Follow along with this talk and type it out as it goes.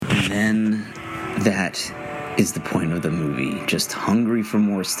then that is the point of the movie, just hungry for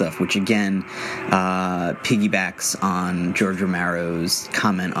more stuff, which again piggybacks on George Romero's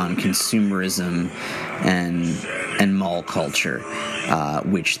comment on consumerism and mall culture,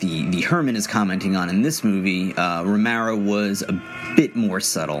 which the Herman is commenting on in this movie. Romero was a bit more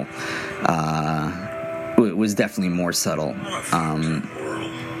subtle. It was definitely more subtle,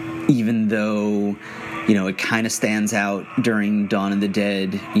 even though, you know, it kind of stands out during Dawn of the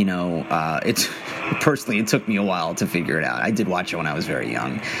Dead. You know, it took me a while to figure it out. I did watch it when I was very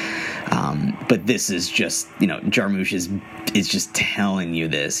young. But this is just, you know, Jarmusch is just telling you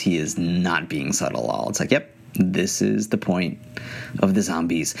this. He is not being subtle at all. It's like, yep, this is the point of the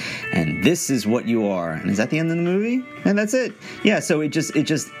zombies, and this is what you are. And is that the end of the movie? And that's it. Yeah, so it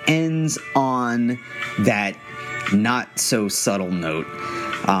just ends on that not so subtle note.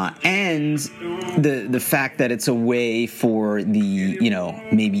 And the fact that it's a way for the, you know,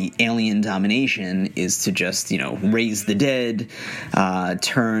 maybe alien domination is to just, you know, raise the dead,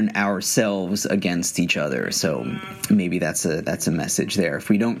 turn ourselves against each other. So maybe that's a message there. If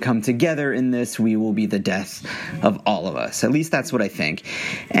we don't come together in this, we will be the death of all of us. At least that's what I think.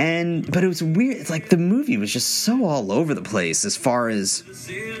 But it was weird. It's like the movie was just so all over the place as far as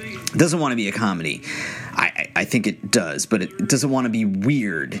it doesn't want to be a comedy. I think it does, but it doesn't want to be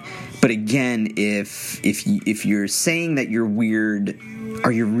weird. But again, if you're saying that you're weird,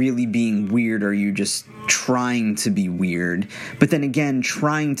 are you really being weird, or are you just trying to be weird? But then again,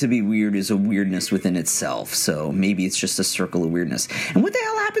 trying to be weird is a weirdness within itself, so maybe it's just a circle of weirdness. And what the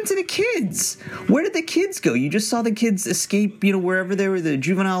hell happened to the kids? Where did the kids go? You just saw the kids escape, you know, wherever they were, the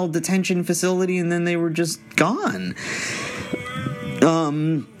juvenile detention facility, and then they were just gone.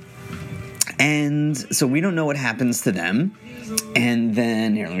 And so we don't know what happens to them. And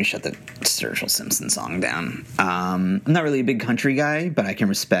then, here, let me shut the Sturgill Simpson song down. I'm not really a big country guy, but I can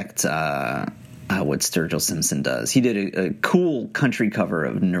respect what Sturgill Simpson does. He did a cool country cover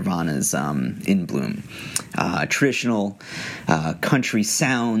of Nirvana's In Bloom. Traditional country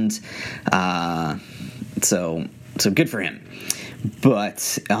sound. So good for him.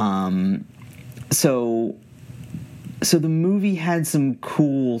 But, So the movie had some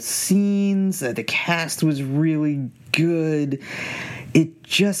cool scenes. The cast was really good. It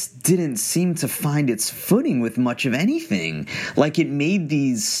just didn't seem to find its footing with much of anything. Like, it made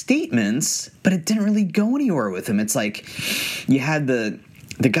these statements, but it didn't really go anywhere with them. It's like you had the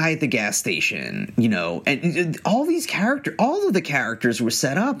guy at the gas station, you know, and all of the characters were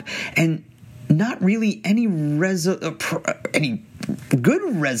set up, and not really any good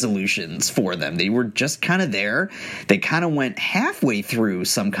resolutions for them. They were just kind of there. They kind of went halfway through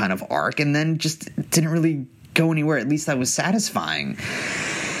some kind of arc and then just didn't really go anywhere. At least that was satisfying.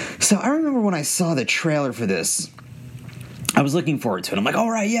 So I remember when I saw the trailer for this, I was looking forward to it. I'm like, all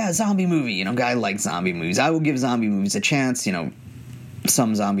right, yeah, zombie movie. You know, guy likes zombie movies. I will give zombie movies a chance. You know,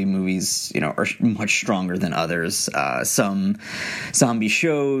 some zombie movies, you know, are much stronger than others. Some zombie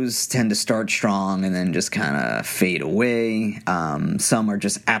shows tend to start strong and then just kind of fade away. Some are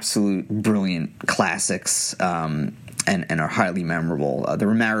just absolute brilliant classics, and are highly memorable. The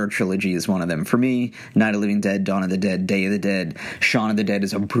Romero trilogy is one of them for me. Night of the Living Dead, Dawn of the Dead, Day of the Dead, Shaun of the Dead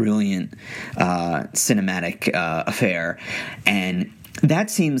is a brilliant cinematic affair, and that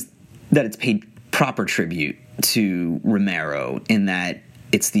seems that it's paid proper tribute to Romero in that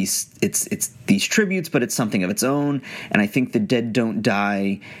it's these tributes, but it's something of its own. And I think The Dead Don't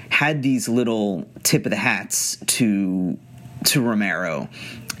Die had these little tip of the hats to Romero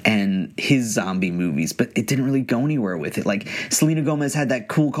and his zombie movies, but it didn't really go anywhere with it. Like, Selena Gomez had that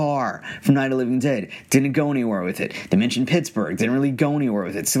cool car from Night of the Living Dead, didn't go anywhere with it. They mentioned Pittsburgh, didn't really go anywhere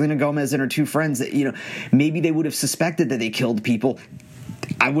with it. Selena Gomez and her two friends, that, you know, maybe they would have suspected that they killed people.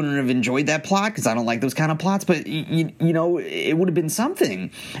 I wouldn't have enjoyed that plot because I don't like those kind of plots, but, you know, it would have been something.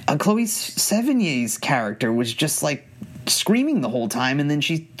 Chloe Sevigny's character was just, like, screaming the whole time, and then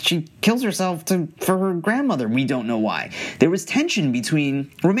she kills herself for her grandmother. We don't know why. There was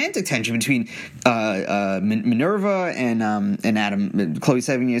romantic tension between Minerva and Adam, Chloe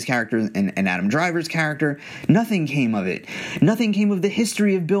Sevigny's character and Adam Driver's character. Nothing came of it. Nothing came of the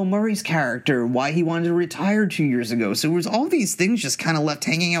history of Bill Murray's character, why he wanted to retire 2 years ago. So it was all these things just kind of left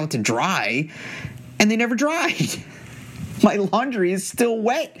hanging out to dry, and they never dried. My laundry is still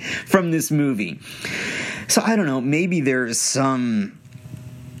wet from this movie. So I don't know, maybe there's some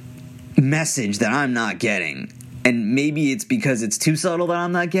message that I'm not getting, and maybe it's because it's too subtle that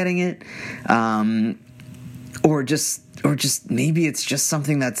I'm not getting it, or just maybe it's just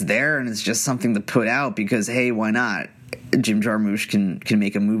something that's there and it's just something to put out because, hey, why not? Jim Jarmusch can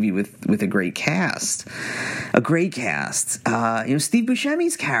make a movie with a great cast. A great cast. Steve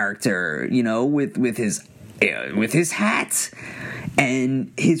Buscemi's character, with his hat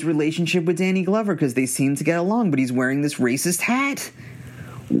and his relationship with Danny Glover, because they seem to get along, but he's wearing this racist hat.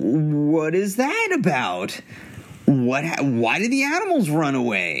 What is that about? Why did the animals run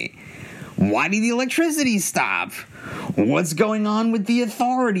away? Why did the electricity stop? What's going on with the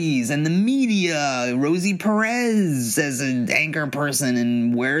authorities and the media? Rosie Perez as an anchor person,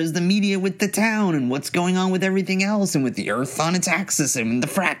 and where is the media with the town? And what's going on with everything else? And with the Earth on its axis and the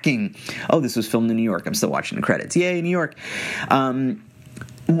fracking? Oh, this was filmed in New York. I'm still watching the credits. Yay, New York.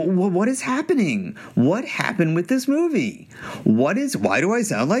 What is happening? What happened with this movie? Why do I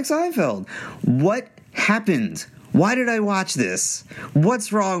sound like Seinfeld? What happened? Why did I watch this?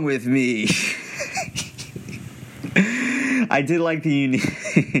 What's wrong with me? I did like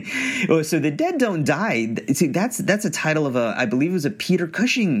so The Dead Don't Die. See, that's a title of I believe it was a Peter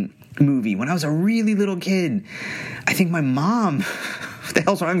Cushing movie when I was a really little kid. I think my mom, what the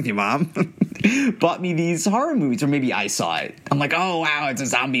hell's wrong with you, Mom? Bought me these horror movies, or maybe I saw it. I'm like, oh wow, it's a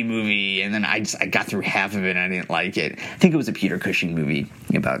zombie movie, and then I got through half of it and I didn't like it. I think it was a Peter Cushing movie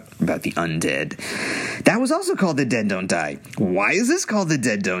about the undead. That was also called The Dead Don't Die. Why is this called The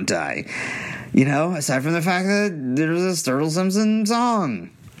Dead Don't Die? Aside from the fact that there's a Sturgill Simpson song.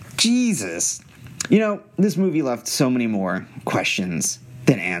 Jesus. This movie left so many more questions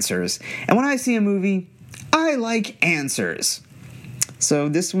than answers. And when I see a movie, I like answers. So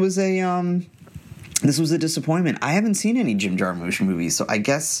this was a disappointment. I haven't seen any Jim Jarmusch movies, so I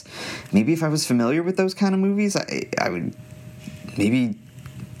guess maybe if I was familiar with those kind of movies, I would maybe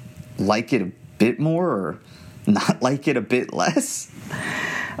like it a bit more or not like it a bit less.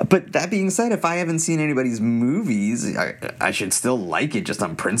 But that being said, if I haven't seen anybody's movies, I should still like it just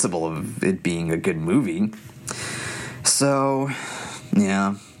on principle of it being a good movie. So,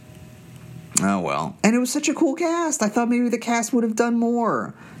 yeah. Oh, well. And it was such a cool cast. I thought maybe the cast would have done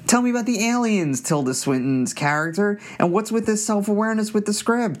more. Tell me about the aliens, Tilda Swinton's character, and what's with this self-awareness with the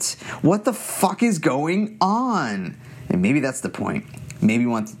script? What the fuck is going on? And maybe that's the point. Maybe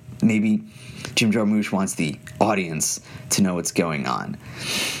Jim Jarmusch wants the audience to know what's going on.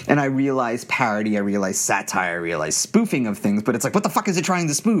 And I realize parody, I realize satire, I realize spoofing of things, but it's like, what the fuck is it trying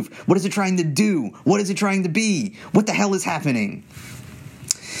to spoof? What is it trying to do? What is it trying to be? What the hell is happening?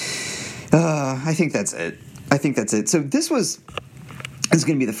 I think that's it. So this is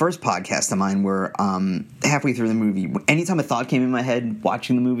going to be the first podcast of mine where halfway through the movie, anytime a thought came in my head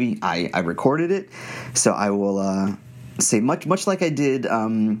watching the movie, I recorded it. So I will say much like I did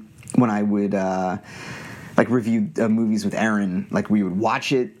when I would review movies with Aaron. Like, we would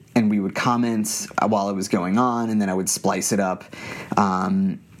watch it and we would comment while it was going on, and then I would splice it up.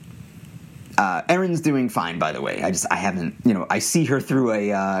 Erin's doing fine, by the way. I haven't, I see her through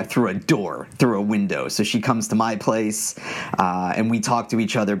a window. So she comes to my place, and we talk to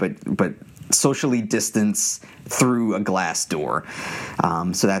each other, but socially distance through a glass door.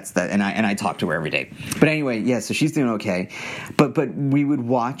 So that's that. And I talk to her every day. But anyway, yeah, so she's doing okay. But we would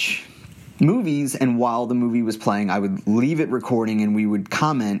watch movies, and while the movie was playing, I would leave it recording and we would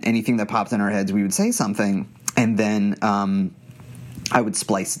comment anything that popped in our heads. We would say something, and then, I would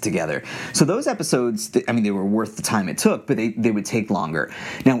splice it together. So those episodes, they were worth the time it took, but they would take longer.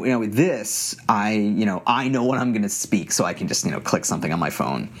 Now, with this, I know what I'm going to speak, so I can just, click something on my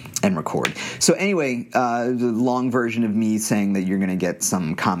phone and record. So anyway, the long version of me saying that you're going to get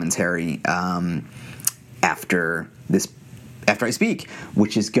some commentary after I speak,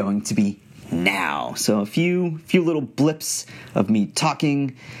 which is going to be now. So a few little blips of me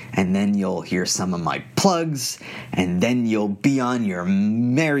talking, and then you'll hear some of my plugs, and then you'll be on your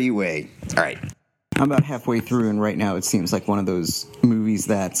merry way. All right. I'm about halfway through, and right now it seems like one of those movies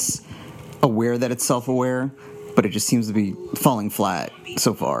that's aware that it's self-aware, but it just seems to be falling flat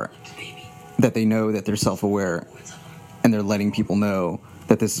so far. That they know that they're self-aware, and they're letting people know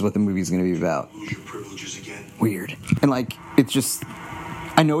that this is what the movie's going to be about. Weird. And it's just,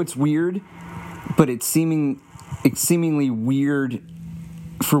 I know it's weird, but it's seemingly weird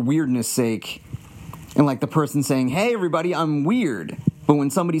for weirdness sake. And the person saying, hey everybody, I'm weird. But when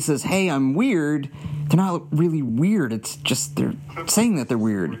somebody says, hey, I'm weird, they're not really weird. It's just they're saying that they're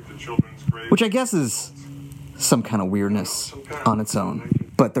weird. Which I guess is some kind of weirdness on its own.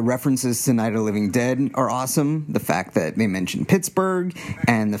 But the references to Night of the Living Dead are awesome. The fact that they mentioned Pittsburgh,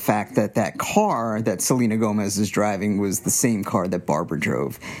 and the fact that car that Selena Gomez is driving was the same car that Barbara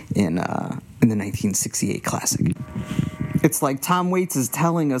drove in the 1968 classic. It's like Tom Waits is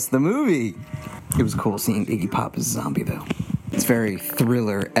telling us the movie. It was cool seeing Iggy Pop as a zombie, though. It's very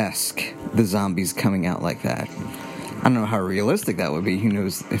Thriller-esque, the zombies coming out like that. I don't know how realistic that would be. Who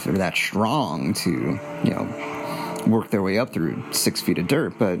knows if they're that strong to, work their way up through 6 feet of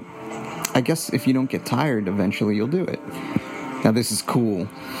dirt. But I guess if you don't get tired, eventually you'll do it. Now this is cool.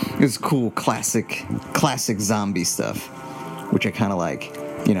 This is cool classic zombie stuff, which I kind of like.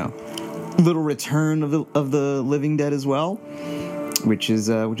 Little Return of the Living Dead as well, which is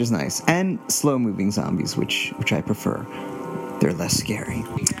nice, and slow moving zombies, which I prefer. They're less scary.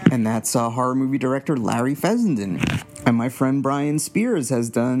 And that's horror movie director Larry Fessenden. And my friend Brian Spears has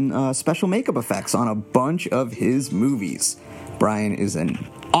done special makeup effects on a bunch of his movies. Brian is an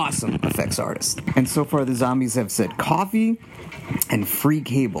awesome effects artist. And so far the zombies have said coffee and free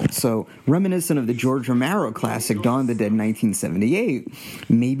cable. So reminiscent of the George Romero classic Dawn of the Dead 1978,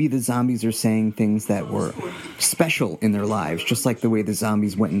 maybe the zombies are saying things that were special in their lives, just like the way the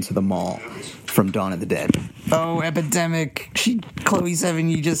zombies went into the mall from Dawn of the Dead. Oh, epidemic. Chloe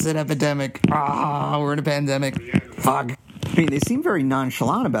Sevigny just said epidemic. We're in a pandemic. Fuck. I mean, they seem very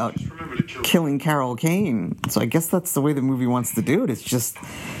nonchalant about killing Carol Kane. So I guess that's the way the movie wants to do it. It's just,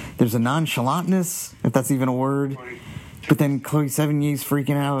 there's a nonchalantness, if that's even a word. But then Chloe Sevigny's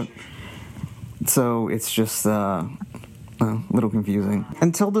freaking out. So it's just a little confusing.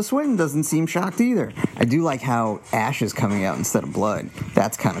 And Tilda Swinton doesn't seem shocked either. I do like how ash is coming out instead of blood.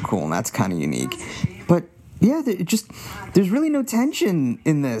 That's kind of cool and that's kind of unique. But yeah, there's really no tension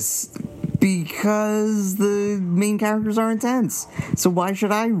in this because the main characters aren't tense. So why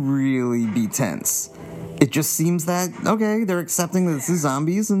should I really be tense? It just seems that, okay, they're accepting that this is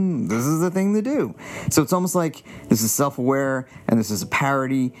zombies and this is the thing to do. So it's almost like this is self-aware and this is a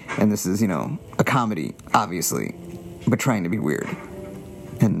parody and this is, a comedy, obviously, but trying to be weird.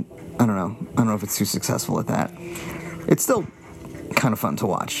 And I don't know if it's too successful at that. It's still kind of fun to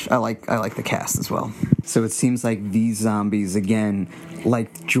watch. I like the cast as well. So it seems like these zombies, again,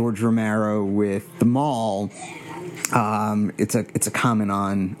 like George Romero with The Mall, it's a comment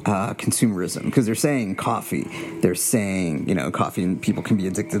on consumerism, because they're saying coffee. They're saying, coffee, and people can be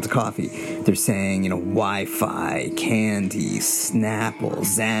addicted to coffee. They're saying, Wi-Fi, candy, Snapple,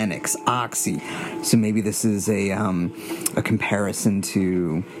 Xanax, Oxy. So maybe this is a comparison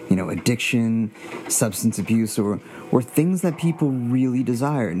to, addiction, substance abuse, or things that people really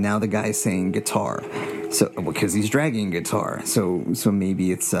desire. Now the guy's saying guitar, so because he's dragging guitar. So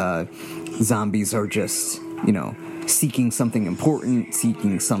maybe it's zombies are just, seeking something important,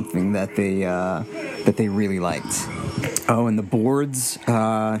 seeking something that they really liked. Oh, and the boards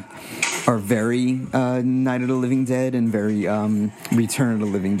are very Night of the Living Dead and very Return of the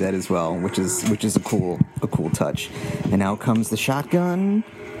Living Dead as well, which is a cool touch. And out comes the shotgun,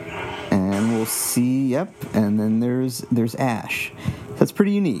 and we'll see. Yep, and then there's Ash. That's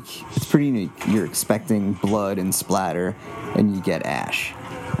pretty unique. It's pretty unique. You're expecting blood and splatter, and you get Ash.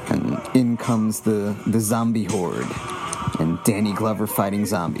 And in comes the zombie horde, and Danny Glover fighting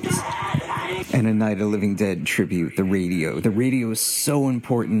zombies. And a Night of the Living Dead tribute, the radio. The radio is so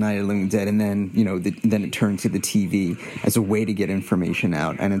important in Night of the Living Dead, and then, then it turned to the TV as a way to get information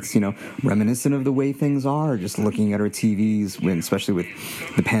out. And it's, reminiscent of the way things are, just looking at our TVs, especially with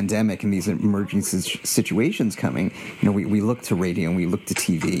the pandemic and these emergency situations coming. We look to radio and we look to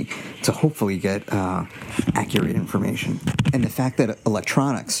TV to hopefully get accurate information. And the fact that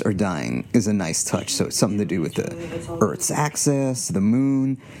electronics are dying is a nice touch. So it's something to do with the Earth's axis, the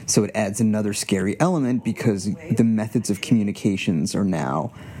moon. So it adds another scary element because the methods of communications are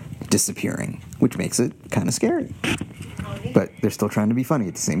now disappearing, which makes it kind of scary. But they're still trying to be funny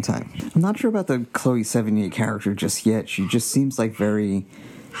at the same time. I'm not sure about the Chloe Sevigny character just yet. She just seems like very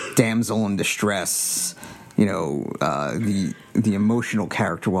damsel in distress, the emotional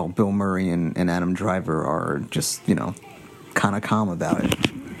character, while Bill Murray and Adam Driver are just, kind of calm about it.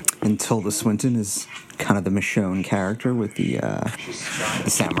 And Tilda Swinton is kind of the Michonne character with the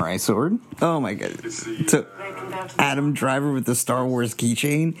samurai sword. Oh my god. So Adam Driver with the Star Wars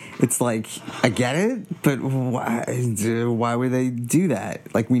keychain. It's like, I get it, but why would they do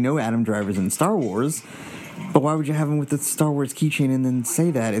that? Like, we know Adam Driver's in Star Wars, but why would you have him with the Star Wars keychain and then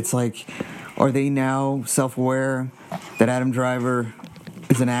say that? It's like, are they now self-aware that Adam Driver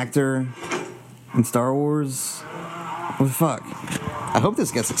is an actor in Star Wars? What the fuck? I hope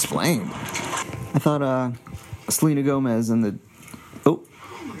this gets explained. I thought Selena Gomez and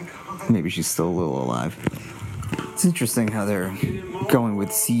maybe she's still a little alive. It's interesting how they're going with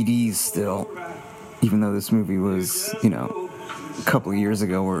CDs still, even though this movie was, a couple of years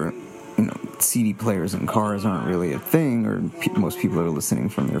ago where, CD players in cars aren't really a thing, or most people are listening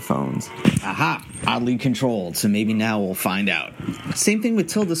from their phones. Aha! Oddly controlled, so maybe now we'll find out. Same thing with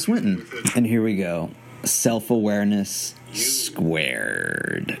Tilda Swinton. And here we go. Self-awareness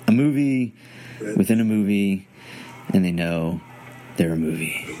squared. A movie within a movie, and they know they're a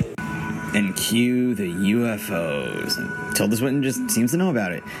movie. And cue the UFOs. And Tilda Swinton just seems to know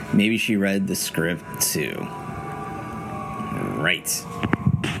about it. Maybe she read the script too. Right.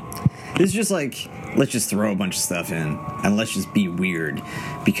 This is just like, let's just throw a bunch of stuff in, and let's just be weird,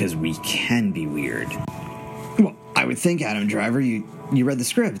 because we can be weird. Well, I would think, Adam Driver, you read the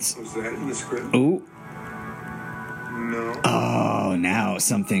scripts. Was that in the script? Oh. No. Oh, now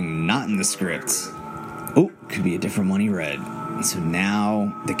something not in the script. Oh, could be a different one he read. So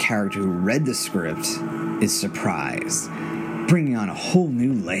now the character who read the script is surprised, bringing on a whole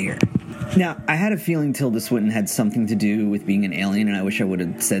new layer. Now, I had a feeling Tilda Swinton had something to do with being an alien, and I wish I would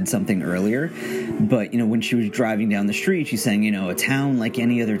have said something earlier. But, when she was driving down the street, she's saying, a town like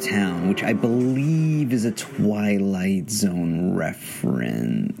any other town, which I believe is a Twilight Zone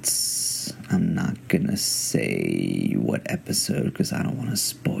reference. I'm not going to say what episode, because I don't want to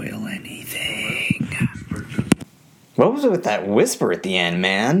spoil anything. What was it with that whisper at the end,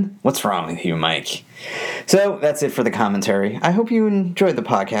 man? What's wrong with you, Mike? So that's it for the commentary. I hope you enjoyed the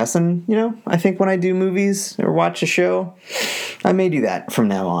podcast. And, I think when I do movies or watch a show, I may do that from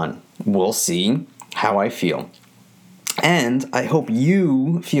now on. We'll see how I feel. And I hope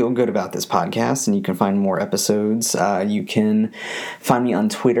you feel good about this podcast, and you can find more episodes. You can find me on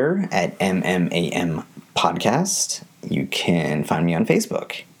Twitter at MMAM Podcast. You can find me on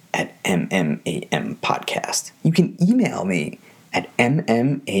Facebook at MMAM Podcast. You can email me at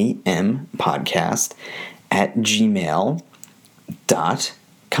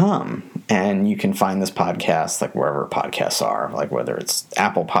mmampodcast@gmail.com. And you can find this podcast like wherever podcasts are, like whether it's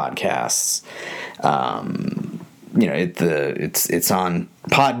Apple Podcasts, it's on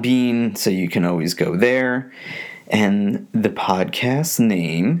Podbean, so you can always go there. And the podcast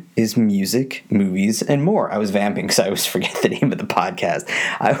name is Music, Movies, and More. I was vamping because I always forget the name of the podcast.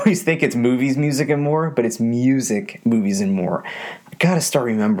 I always think it's Movies, Music, and More, but it's Music, Movies, and More. I got to start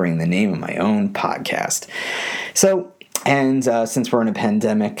remembering the name of my own podcast. So, and since we're in a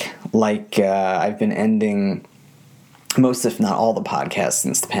pandemic, I've been ending most, if not all, the podcasts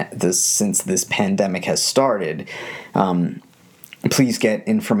since this pandemic has started. Please get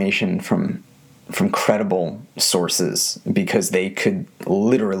information from credible sources, because they could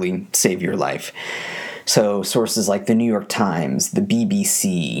literally save your life. So sources like the New York Times, the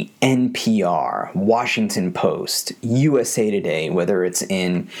BBC, NPR, Washington Post, USA Today, whether it's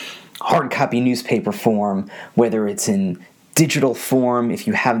in hard copy newspaper form, whether it's in digital form. If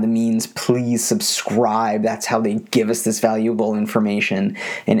you have the means, please subscribe. That's how they give us this valuable information.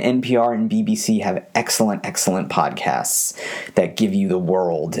 And NPR and BBC have excellent podcasts that give you the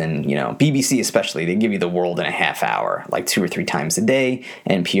world. And, BBC especially, they give you the world in a half hour, like 2 or 3 times a day.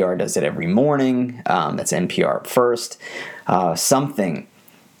 NPR does it every morning. That's NPR First.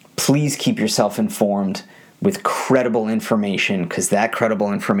 Please keep yourself informed with credible information, because that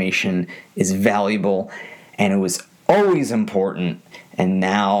credible information is valuable, and it was always important, and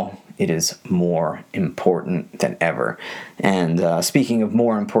now it is more important than ever. And speaking of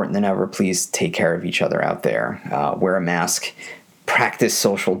more important than ever, please take care of each other out there. Wear a mask. Practice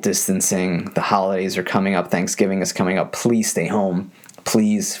social distancing. The holidays are coming up. Thanksgiving is coming up. Please stay home.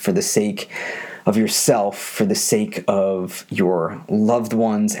 Please, for the sake of yourself, for the sake of your loved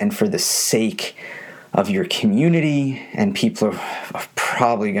ones, and for the sake of your community. And people are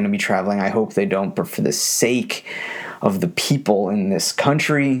probably going to be traveling. I hope they don't, but for the sake of the people in this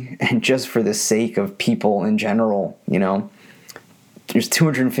country, and just for the sake of people in general, there's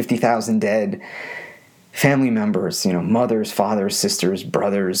 250,000 dead family members, mothers, fathers, sisters,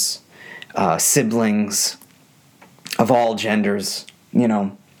 brothers, siblings of all genders,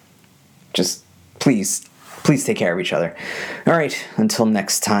 just please take care of each other. All right, until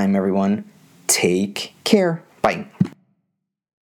next time, everyone, take care. Bye.